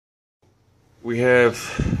We have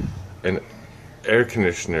an air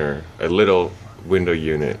conditioner, a little window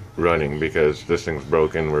unit running because this thing's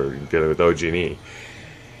broken. We're dealing with OG&E.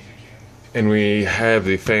 And we have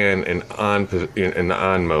the fan in the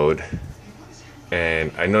on mode.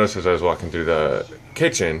 And I noticed as I was walking through the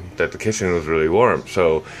kitchen that the kitchen was really warm.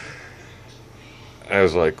 So I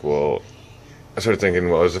was like, well, I started thinking,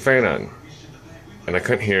 well, is the fan on? And I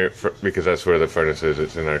couldn't hear it because that's where the furnace is.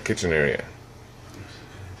 It's in our kitchen area.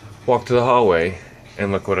 Walk to the hallway,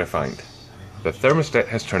 and look what I find. The thermostat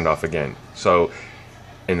has turned off again. So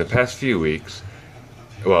in the past few weeks,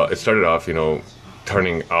 well, it started off,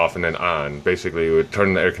 turning off and then on. Basically, it would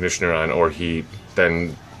turn the air conditioner on or heat,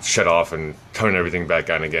 then shut off and turn everything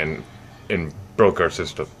back on again, and broke our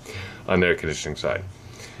system on the air conditioning side.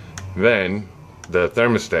 Then the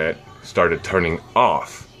thermostat started turning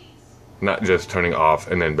off, not just turning off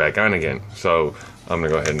and then back on again. So I'm gonna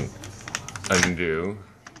go ahead and undo.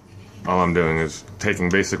 All I'm doing is taking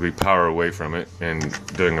basically power away from it and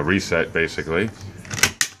doing a reset basically,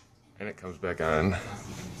 and it comes back on,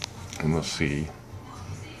 and we'll see.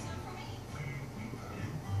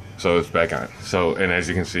 So it's back on. So, and as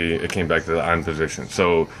you can see, it came back to the on position.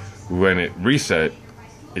 So when it reset,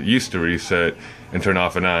 it used to reset and turn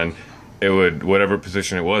off and on. It would, whatever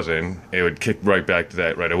position it was in, it would kick right back to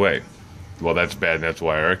that right away. Well, that's bad, and that's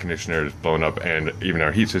why our air conditioner is blown up, and even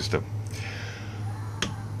our heat system.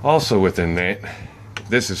 Also within that,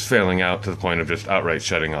 this is failing out to the point of just outright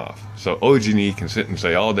shutting off. So OG&E can sit and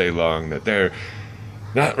say all day long that they're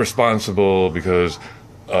not responsible because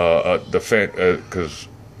the fan, because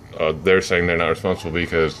they're saying they're not responsible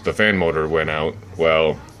because the fan motor went out.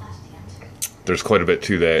 Well, there's quite a bit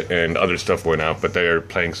to that, and other stuff went out, but they are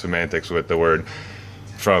playing semantics with the word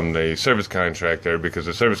from the service contractor, because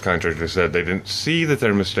the service contractor said they didn't see the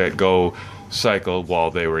thermostat go cycle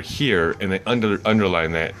while they were here, and they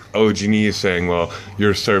underline that. OG&E is saying, well,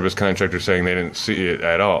 your service contractor saying they didn't see it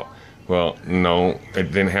at all. Well, no,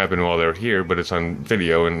 it didn't happen while they were here, but it's on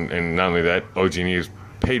video, and not only that, OG&E has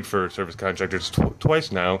paid for service contractors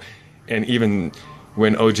twice now, and even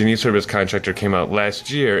when OG&E service contractor came out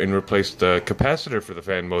last year and replaced the capacitor for the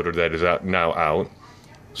fan motor that is now out,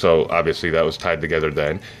 so obviously that was tied together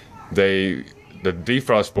then. The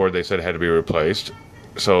defrost board, they said, had to be replaced.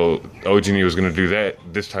 So OG&E was going to do that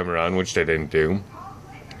this time around, which they didn't do.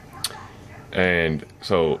 And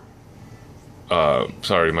so,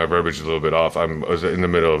 sorry, my verbiage is a little bit off. I was in the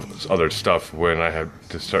middle of other stuff when I had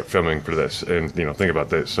to start filming for this and, think about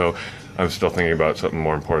this. So I'm still thinking about something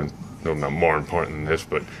more important. No, not more important than this,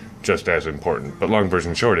 but just as important. But long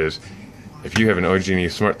version short is, if you have an OG&E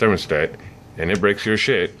smart thermostat and it breaks your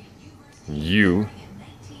shit, you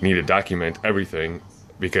need to document everything,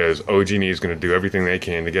 because OG&E is going to do everything they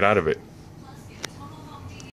can to get out of it.